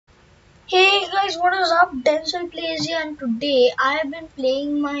guys, what is up? Denzel plays here, and today I have been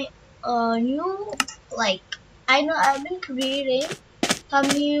playing my new, I've been creating a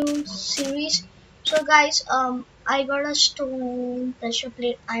new series. So guys, I got a stone pressure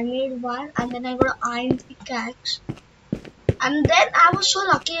plate. I made one, and then I got an iron pickaxe, and then I was so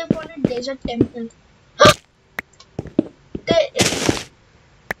lucky I found a desert temple. There,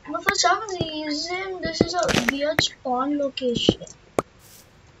 but for some reason, this is a weird spawn location.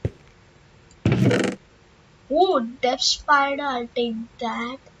 Oh, depth spider! I'll take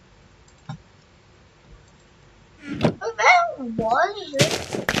that. Where was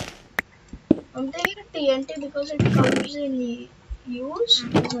it? I'm taking TNT because it comes in use.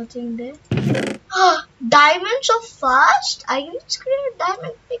 There's nothing there. Diamonds so fast! I can just create a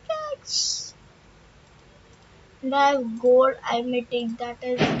diamond pickaxe. And I have gold. I may take that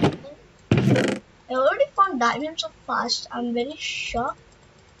as well. I already found diamonds so fast. I'm very shocked.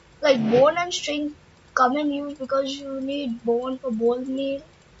 Like bone and string come in use because you need bone for bone meal.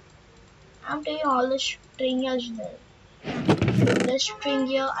 I'm taking all the string as well. The string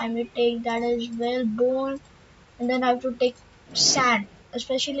here, I may take that as well. Bone. And then I have to take sand,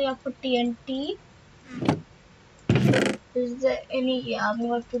 especially after TNT. Is there any? Yeah, I'm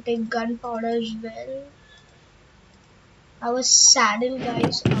going to take gunpowder as well. Our saddle,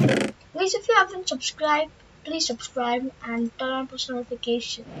 guys. Guys, if you haven't subscribed, please subscribe and turn on post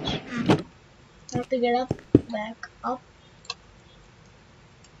notifications. I have to get up, back up.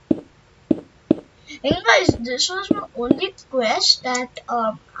 And guys, this was my only quest that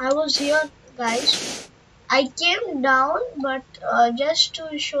I was here, guys. I came down, but just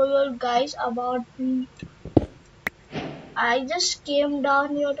to show you guys about me. I just came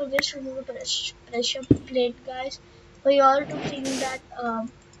down here to just remove the pressure plate, guys, for you all to think that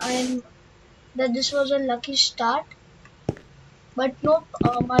that this was a lucky start. But nope,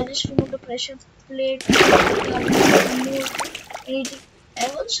 I just removed the pressure plate. I didn't remove anything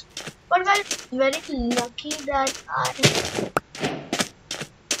else. But guys, very lucky that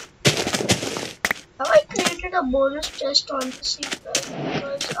I created a bonus chest on the sequel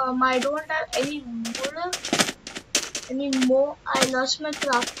because I don't have any wood anymore. I lost my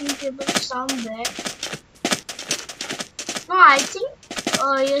crafting table somewhere. No, I think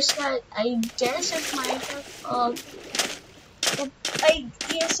yes, I guess it might have I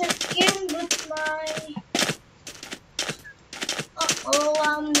guess it came with my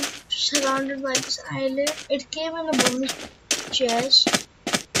I'm surrounded by this island. It came in a bonus chest.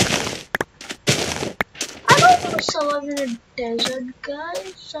 I don't want to survive in a desert,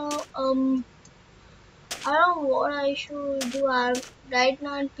 guys, so I don't know what I should do. I'm right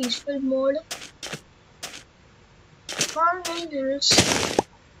now in peaceful mode. Not really scared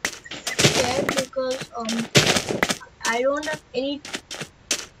because I don't have any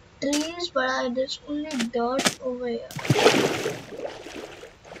trees, but there's only dirt over here.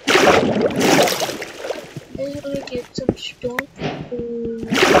 Let's only get some stone.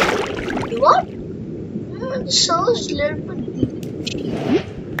 What? The soul is a little bit deep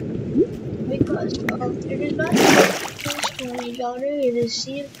because it is not stone. You already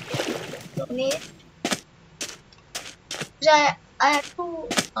received donate. I have to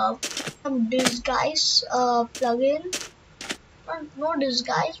some disguise plugin. No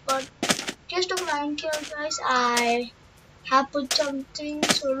disguise, but just to prank you guys, I have put something,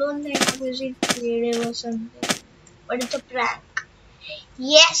 so don't think I'm using creative or something, but it's a prank.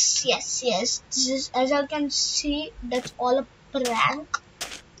 Yes. This is, as I can see, that's all a prank.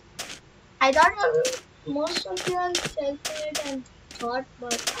 I thought most of you are calculated and thought,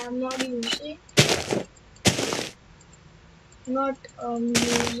 but I'm not using.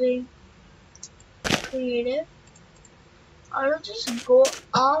 Using creative. I'll just go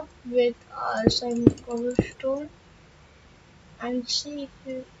up with some cobblestone and see if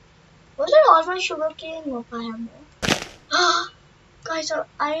you. Was it all my sugarcane? No, I have more. Guys,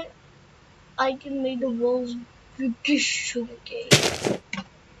 I can make the world's biggest sugarcane.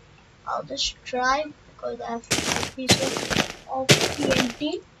 I'll just try because I have a piece of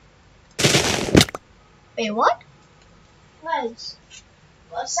TNT. Wait, what? Guys,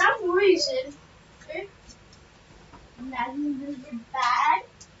 for some reason, that will be bad.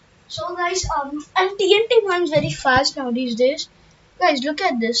 So guys, and TNT runs very fast now these days. Guys, look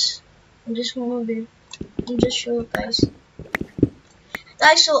at this. I'm just gonna wait. I'll just show you guys.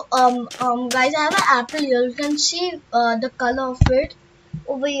 Guys, so guys, I have an apple here. You can see the color of it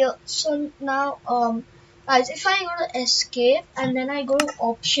over here. So now guys, if I go to escape and then I go to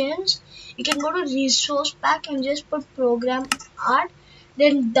options, you can go to resource pack and just put program art,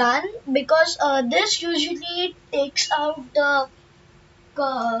 then done, because this usually takes out the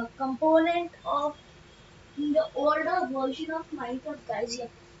component of the older version of Minecraft, guys. Yeah.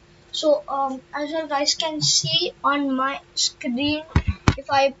 So as you guys can see on my screen, if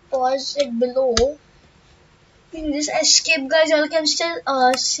I pause it below in this escape, guys, you can still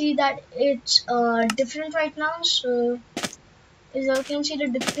see that it's different right now. So as you can see the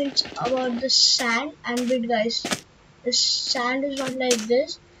difference about the sand and wait, guys, the sand is not like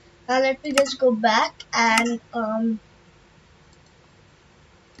this. Now let me just go back and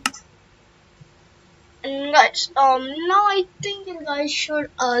guys, now I think you guys should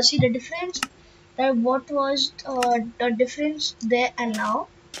see the difference. That what was the difference there and now.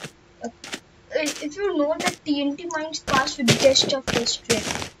 If you know that TNT mines pass with just of the strip.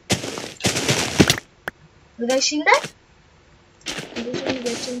 You guys seen that? I'm just gonna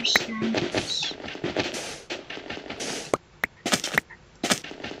get some sand.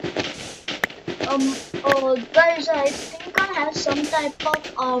 Guys, I think I have some type of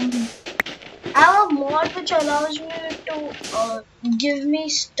I have a mod which allows me to give me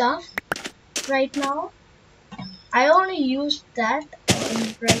stuff right now. I only use that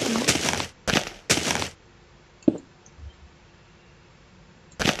right now.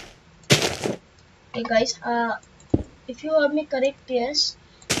 Hey guys, if you heard me correct, yes,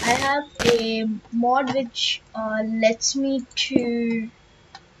 I have a mod which lets me to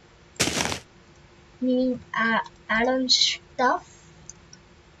add on stuff.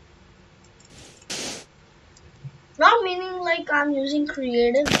 Not meaning like I'm using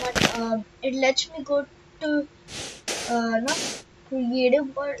creative, but it lets me go to not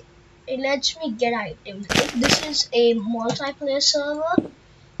creative, but it lets me get items. If this is a multiplayer server,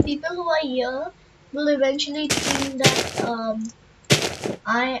 people who are here will eventually think that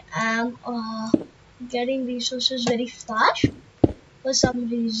I am getting resources very fast for some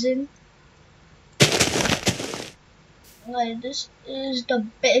reason. This is the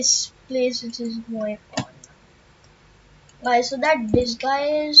best place which is going on. Guys, so that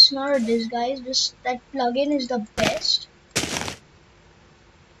disguise, not a disguise, that plugin is the best.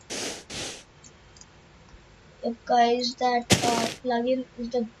 Guys, that plugin is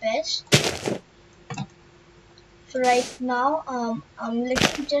the best. So right now,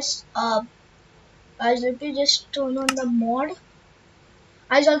 let me just guys, let me just turn on the mod.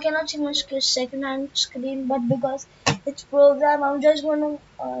 As I cannot see my second hand screen, but because it's program, I'm just gonna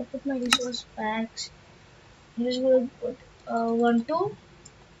put my resource packs. I'm just gonna put 1 2.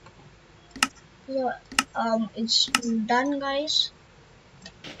 So it's done, guys.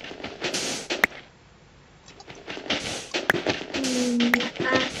 I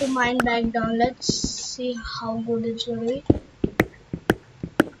have to mine back down. Let's see how good it's gonna be.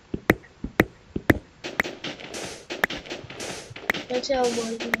 Let's see how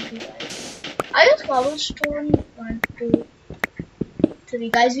good it's gonna be, guys. I use cobblestone 1 2 3.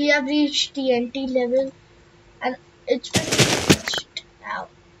 Guys, we have reached TNT level and it's very fast now.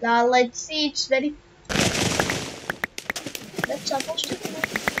 Now let's see, it's very. That's supposed to be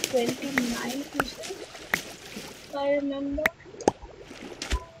 29 pieces, if I remember.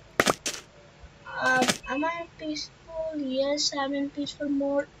 Am I peaceful? Yes, I'm in peaceful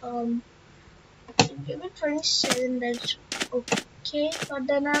mode. Give it 27. That's okay. But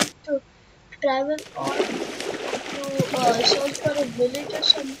then I have to travel on to search for a village or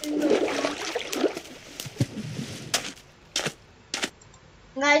something like that.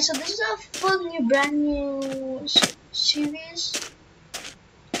 Guys, so this is a full new, brand new series.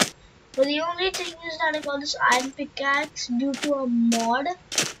 But the only thing is that I got this iron pickaxe due to a mod.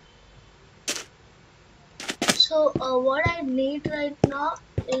 So what I need right now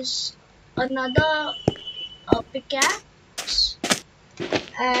is another pickaxe,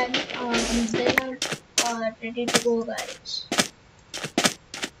 and then I'm ready to go, guys.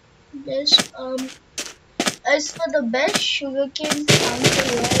 This as for the best sugarcane farm to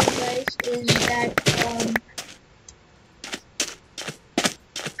learn, guys, is that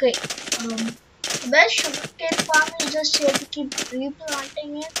okay. The best sugarcane farm is just here to keep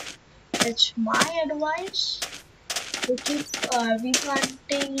replanting it. That's my advice. To keep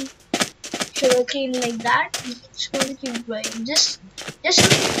replanting sugarcane like that, it's going to keep growing. Just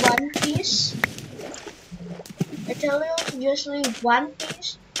leave one piece. I tell you, just leave one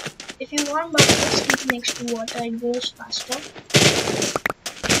piece. If you want, but just keep next to water, it grows faster.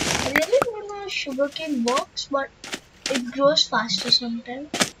 I really don't know how sugarcane works, but it grows faster sometimes.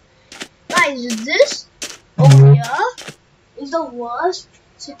 Guys, this over here is the worst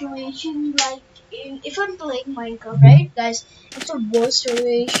situation, like if I'm playing Minecraft, right, guys? It's a worst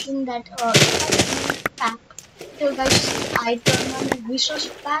situation that pack. So guys, I turn on the resource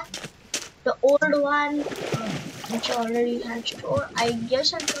pack, the old one. which I already had stored. I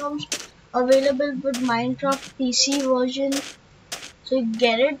guess it comes available with Minecraft PC version. So you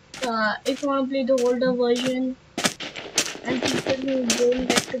get it if you want to play the older version, and people who don't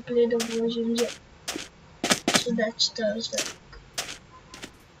get to play the versions yet. So that's the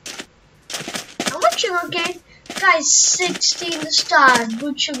how much sugarcane? Guys, 16 star.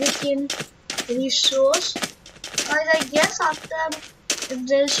 Good sugarcane resource. Guys, I guess after if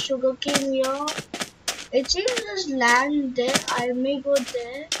there's sugarcane here, it seems there's land there. I may go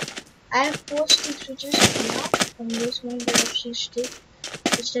there. I have 4 sticks which is enough. I'm just going to get 6 sticks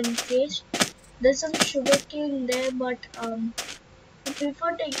just in case. There's some sugarcane there, but I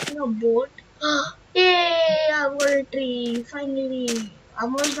prefer taking a boat. Yay! I got a tree finally. I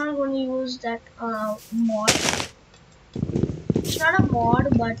was not going to use that mod. It's not a mod,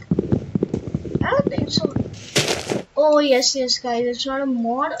 but I don't think so. Oh yes, guys, it's not a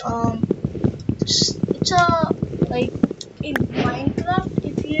mod. It's a like in Minecraft.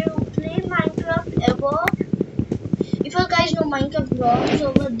 If you play Minecraft ever, if you guys know Minecraft ROMs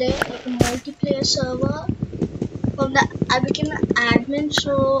over there, like a multiplayer server. From the I became an admin,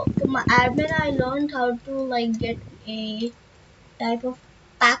 so from my admin I learned how to like get a type of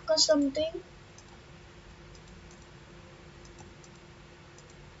pack or something.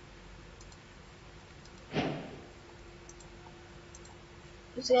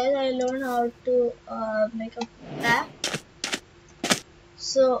 So guys, I learned how to make a pack.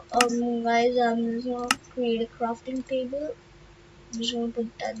 So guys, I'm just gonna create a crafting table. I'm just gonna put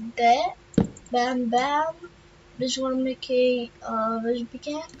that there. Bam bam. Just gonna make a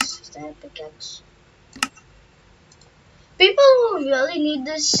pickaxe. Is that a pickaxe? People who really need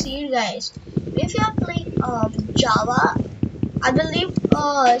this seed, guys. If you are playing Java, I will leave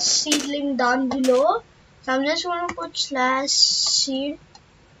a seed link down below. So I'm just gonna put /seed.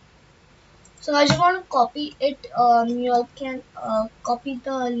 So I just want to copy it. You all can copy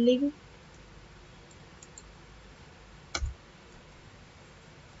the link.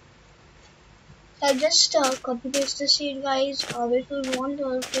 So I just copy paste the seed, guys. If you want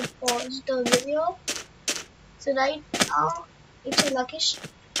to pause the video. So right now it's a lucky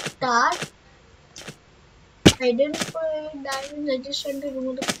start. I didn't put diamonds. I just want to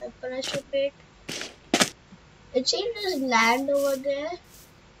remove the pepper I should put. It seems there's land over there.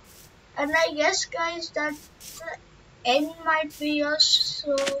 And I guess, guys, that the end might be yours.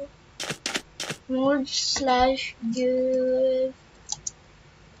 So mode /give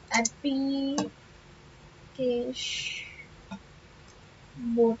application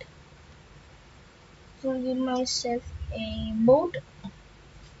boat. So give myself a boat.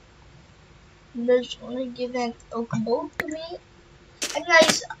 Just wanna give an oak boat to me. And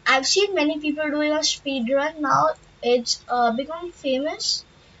guys, I've seen many people doing a speed run now. It's become famous.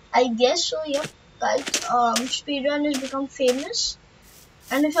 I guess so. Yep, guys. Speedrun has become famous.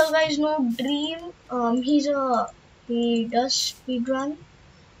 And if you guys know Dream, he does speedrun.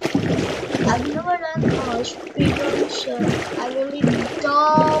 I've never done speedrun, so I really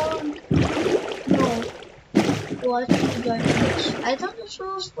don't know what speedrun is. I thought this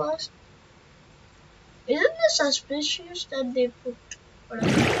was first. Isn't it suspicious that they put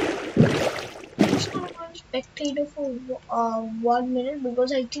whatever? I'm just gonna go spectator for 1 minute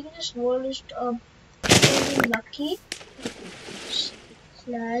because I think this world is really lucky.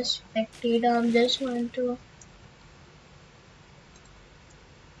 /spectator. I'm just going to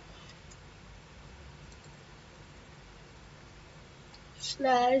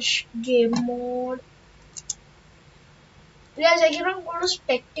 /game mode. Guys, I cannot go to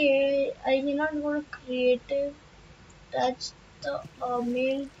spectate. I cannot go to creative. That's the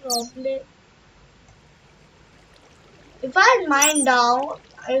main problem. If I had mine down,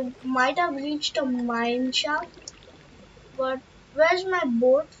 I might have reached a mine shaft. But where's my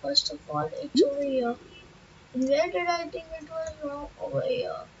boat? First of all, it's over here. And where did I think it was wrong? Over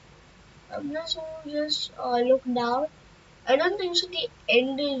here. I'm just going to just look down. I don't think so. The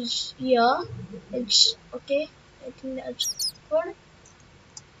end is here. It's okay. I think that's good.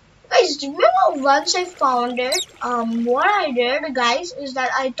 Guys, remember once I found it, what I did, guys, is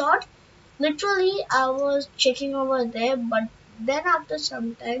that I thought literally I was checking over there, but then after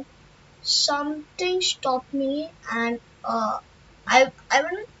some time, something stopped me, and I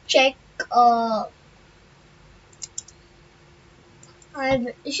went to check.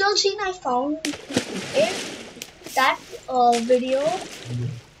 And if you've seen, I found it. That video.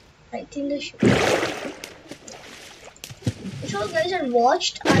 I think the so guys, I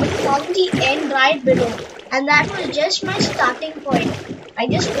watched and found the end right below, and that was just my starting point. I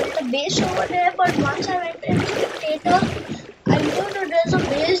just put the base over there, but once I went in spectator, I know that there's a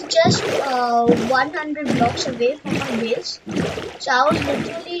base just 100 blocks away from my base. So I was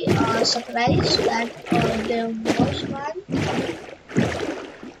literally surprised that there was one.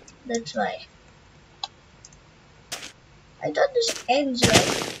 That's why. I thought this ends,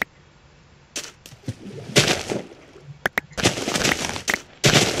 right?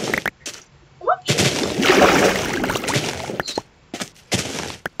 What?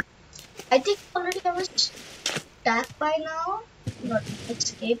 I think already I was stacked by now. Not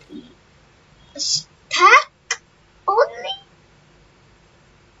escape. A stack? Only?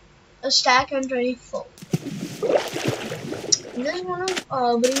 A stack and 24. I just wanna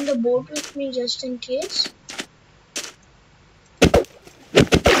bring the boat with me just in case.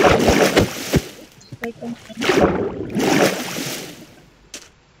 I can find it.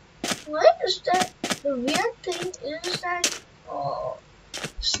 What is that? The weird thing is that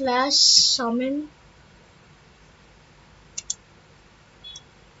slash summon.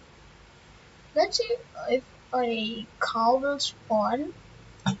 Let's see if a cow will spawn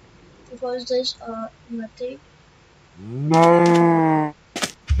because there's nothing. No.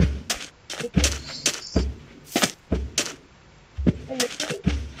 I literally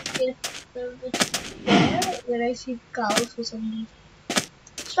get a little bit scared when I see cows for some reason.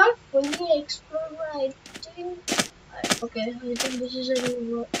 It's not fully explored, but I think. Okay, I think this is a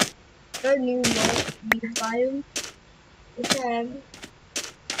new biome, which I am.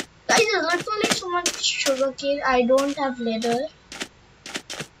 Guys, there's literally so much sugarcane. I don't have leather.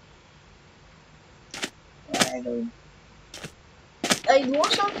 I don't. I know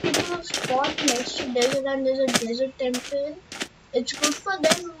some people have spawned next to desert and there's a desert temple. It's good for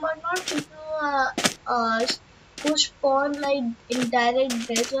them, but not people who spawn like in direct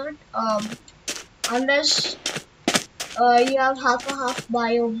desert. Unless you have half a half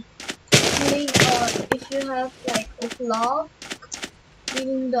biome. Meaning, if you have like oak log,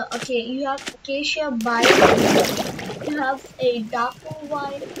 meaning you have acacia biome, you have a dark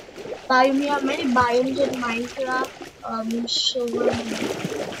white biome, you have many biomes in Minecraft. So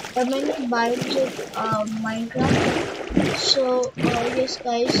there are many biomes in Minecraft. So yes,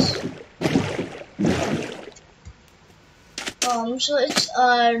 guys. So it's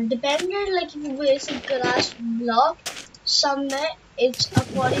dependent. Like if you place a grass block somewhere, it's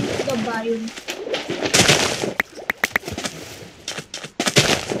according to the biome.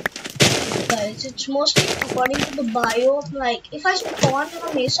 Guys, it's mostly according to the biome. Like if I spawn in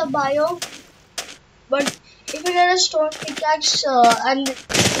a mesa biome, but if you get a stone pickaxe and you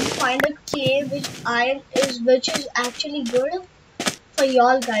find a cave which is actually good for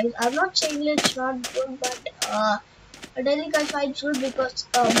y'all guys. I'm not saying it's not good, but I tell you guys why it's good because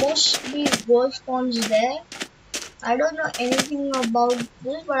mostly gold spawns there. I don't know anything about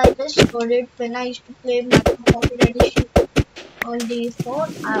this, but I just heard it when I used to play Minecraft Pocket Edition on the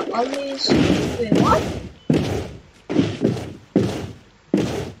phone. I always wait, what?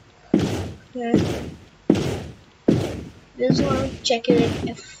 Okay. Just want to check it at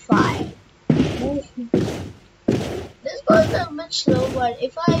F5. This goes a bit slow, but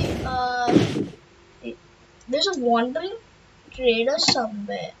if I there's a wandering trader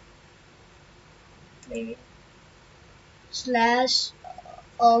somewhere. Maybe slash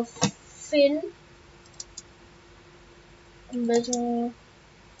of Phil. There's no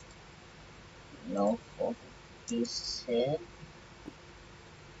 456.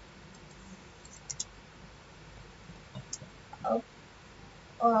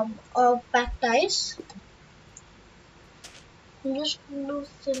 Baptize. I'm just going to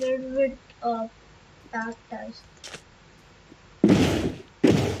fill it with baptize.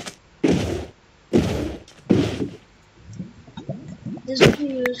 This is the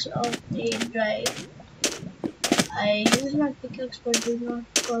use of a drive. I use my pickaxe but do not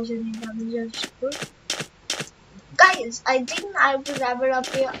cause any damage. That's good. Guys, I think I will wrap it up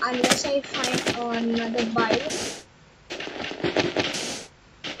here unless I find another biome.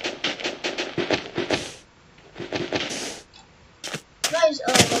 Guys,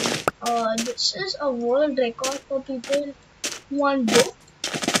 this is a world record for people who want book.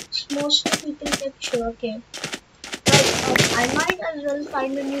 Mostly people get sugarcane. But I might as well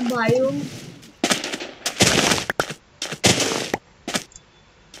find a new biome.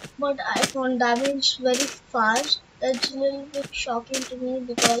 But I found damage very fast. That's a little bit shocking to me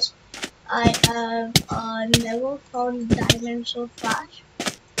because I have never found diamonds so fast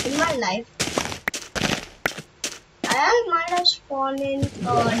in my life. I might have spawned in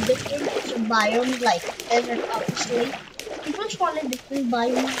different biomes like desert, obviously. People spawn in different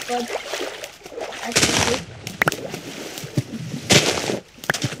biomes, but that's okay.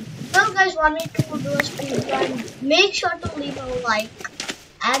 Well guys, guys want me to do a speed run, make sure to leave a like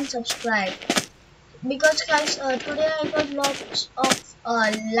and subscribe. Because guys, today I got lots of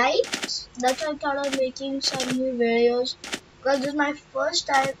likes. That's why I thought of making some new videos. Because this is my first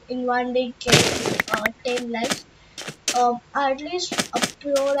time in one day getting 10 likes. I at least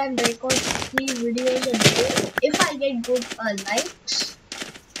upload and record 3 videos a day if I get good likes.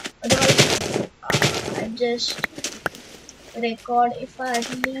 Otherwise, I just record if I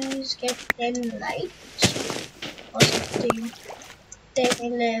at least get 10 likes or something. 10,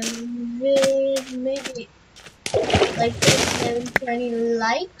 11, maybe like 10, 11, 20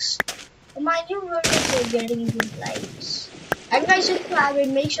 likes. My new videos are getting good likes. And guys, if you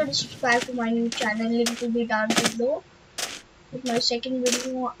haven't, make sure to subscribe to my new channel. Link will be down below. With my second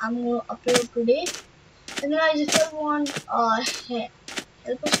video I'm going to upload today. And guys, if you want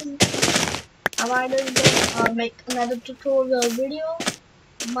help us in I might just make another tutorial video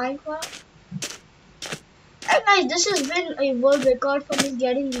Minecraft. And guys, this has been a world record for me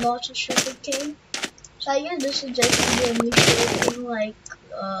getting lots of sugar cane. So I guess this is just to be a thing, like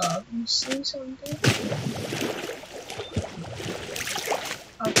missing something.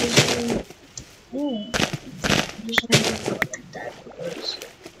 Obviously, just going to go like that because.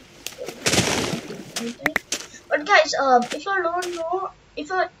 Okay. But guys, if you don't know, if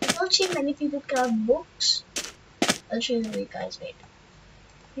you don't see many people craft books, I'll show you the guys. Wait,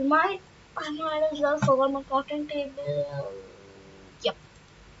 I might as well forgot my crafting table. Yep.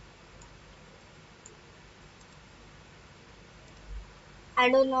 I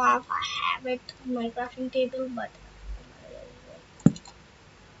don't know if I have it on my crafting table, but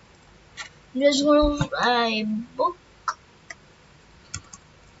I'm just going to a book.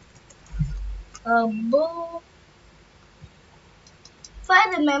 A book. If I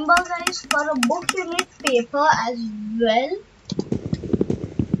remember, guys, for a book you need paper as well,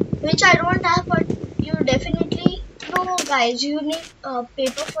 which I don't have, but you definitely know, guys. You need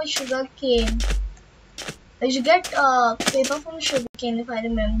paper for sugar cane. You get paper from sugar cane, if I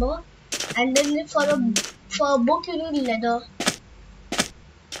remember, and then for a book you need leather.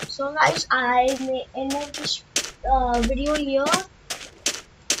 So guys, I may end of this video here.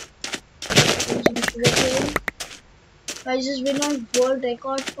 Guys, this has been a world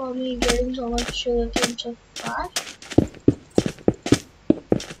record for me getting so much sugarcane so far.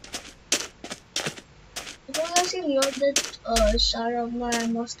 Because I see here that start of my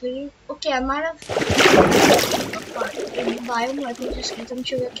mostly. Okay, I might have in the biome. I can just get some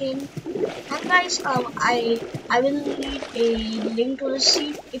sugarcane. And guys, I will leave a link to the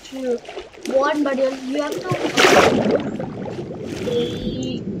seed if you want, but you have to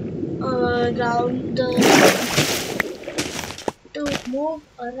move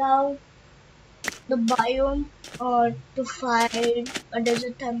around the biome or to find a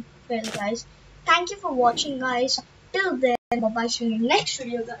desert temple, guys. Thank you for watching, guys. Till then, bye bye. See you in the next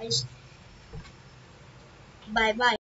video, guys. Bye bye.